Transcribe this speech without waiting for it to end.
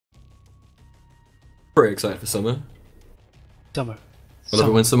Pretty excited for summer. Summer. I love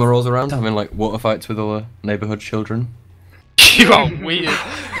it when summer rolls around, having like water fights with all the neighbourhood children. You are weird.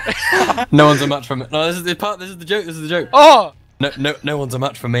 No one's a match for me. No, this is the part. This is the joke. This is the joke. Oh! No one's a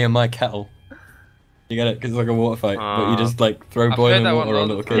match for me and my kettle. You get it? Because it's like a water fight, but you just like throw I've boiling heard that water one on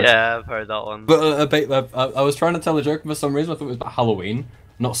little loads of kids. Yeah, I've heard that one. But I was trying to tell a joke for some reason. I thought it was about Halloween,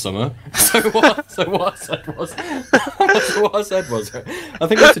 not summer. So what I said was, I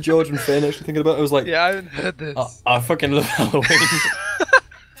think it's to George and Finn actually thinking about it. I was like, Yeah, I haven't heard this. I fucking love Halloween.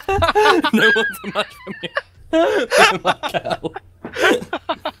 No one's a match for me. My kettle.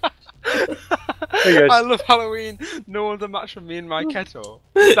 I love Halloween. No one's a match for me and my kettle.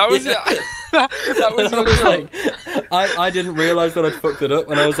 That was it. That was I was like, I didn't realise that I'd fucked it up,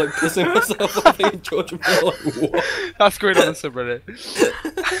 and I was like pissing myself laughing, and George and Finn were like, what? That's going on the subreddit.